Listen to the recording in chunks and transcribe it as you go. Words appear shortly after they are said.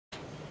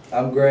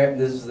I'm Grant,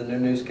 this is the new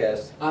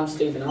Newscast. I'm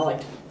Stephen, I like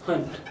to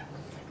hunt.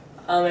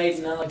 I'm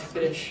Aiden, I like to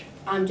fish.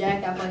 I'm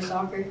Jack, I play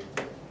soccer.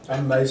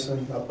 I'm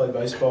Mason, I play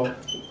baseball.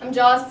 I'm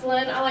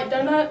Jocelyn, I like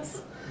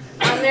donuts.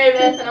 I'm Mary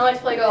Beth, and I like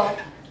to play golf.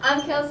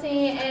 I'm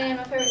Kelsey, and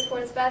my favorite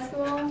sport is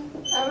basketball.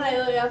 I'm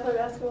Haley, I play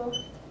basketball.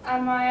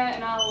 I'm Maya,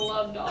 and I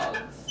love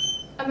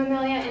dogs. I'm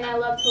Amelia, and I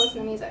love to listen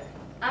to music.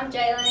 I'm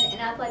Jalen,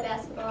 and I play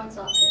basketball and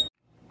soccer.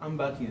 I'm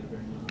Bucky.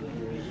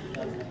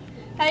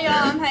 Hey y'all,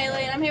 I'm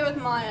Haley, and I'm here with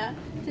Maya.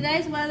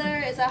 Today's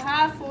weather is a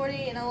high of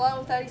 40 and a low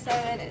of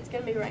 37, and it's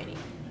going to be rainy.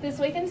 This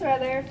weekend's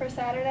weather for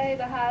Saturday,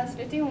 the high is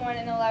 51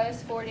 and the low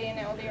is 40, and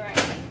it will be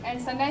raining.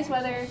 And Sunday's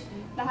weather,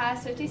 the high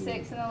is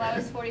 56 and the low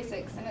is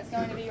 46, and it's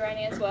going to be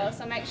rainy as well.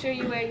 So make sure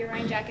you wear your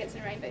rain jackets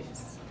and rain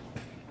boots.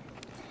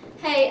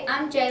 Hey,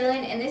 I'm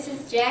Jalen, and this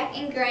is Jack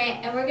and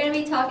Grant, and we're going to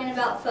be talking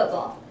about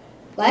football.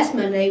 Last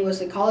Monday was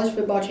the college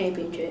football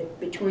championship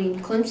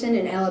between Clemson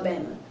and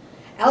Alabama.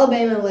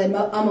 Alabama led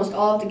almost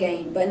all of the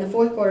game, but in the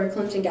fourth quarter,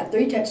 Clemson got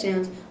 3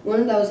 touchdowns,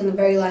 one of those in the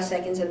very last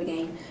seconds of the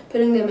game,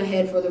 putting them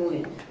ahead for the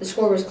win. The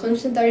score was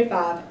Clemson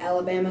 35,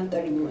 Alabama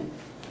 31.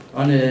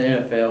 On to the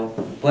NFL,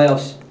 the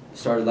playoffs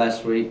started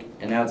last week,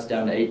 and now it's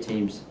down to 8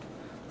 teams.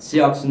 The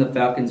Seahawks and the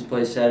Falcons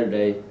play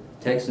Saturday,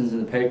 the Texans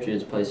and the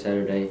Patriots play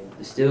Saturday,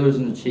 the Steelers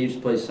and the Chiefs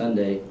play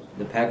Sunday,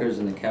 the Packers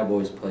and the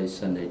Cowboys play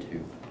Sunday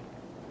too.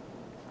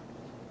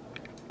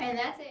 And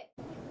that's it.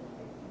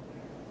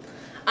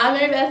 I'm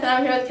Mary Beth, and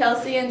I'm here with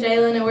Kelsey and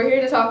Jalen, and we're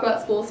here to talk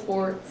about school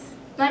sports.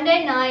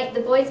 Monday night,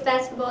 the boys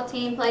basketball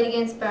team played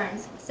against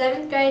Burns.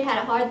 7th grade had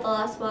a hard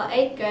loss, while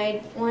 8th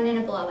grade won in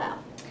a blowout.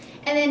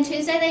 And then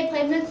Tuesday they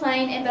played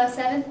McLean, and both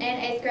 7th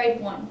and 8th grade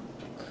won.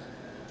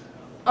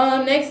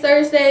 Next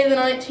Thursday, the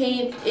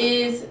 19th,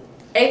 is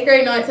 8th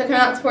grade night, so come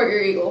out and support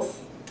your Eagles.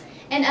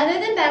 And other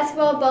than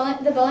basketball,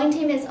 the bowling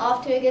team is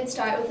off to a good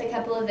start with a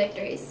couple of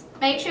victories.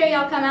 Make sure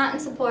y'all come out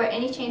and support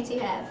any chance you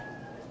have.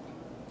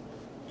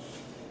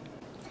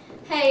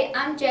 Hey,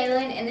 I'm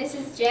Jalen, and this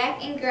is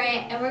Jack and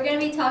Grant, and we're going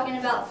to be talking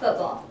about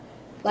football.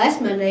 Last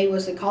Monday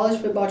was the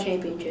college football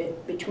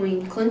championship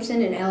between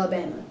Clemson and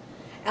Alabama.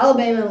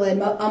 Alabama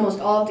led almost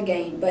all of the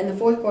game, but in the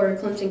fourth quarter,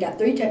 Clemson got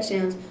 3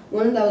 touchdowns,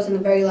 one of those in the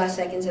very last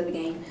seconds of the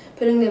game,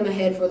 putting them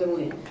ahead for the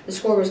win. The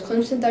score was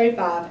Clemson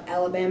 35,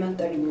 Alabama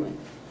 31.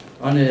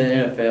 On to the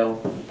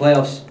NFL, the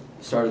playoffs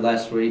started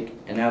last week,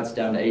 and now it's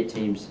down to 8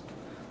 teams.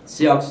 The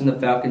Seahawks and the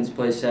Falcons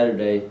play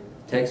Saturday,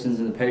 the Texans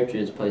and the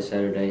Patriots play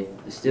Saturday,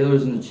 the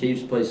Steelers and the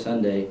Chiefs play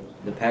Sunday,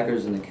 the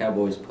Packers and the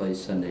Cowboys play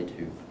Sunday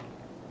too.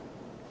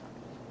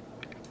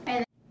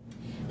 And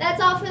that's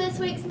all for this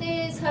week's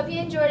news. Hope you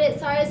enjoyed it.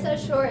 Sorry it's so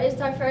short.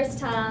 It's our first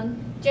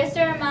time. Just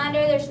a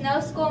reminder, there's no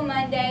school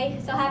Monday,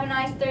 so have a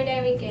nice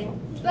 3-day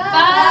weekend.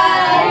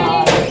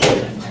 Bye!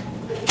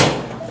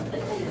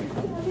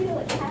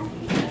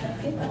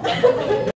 Bye.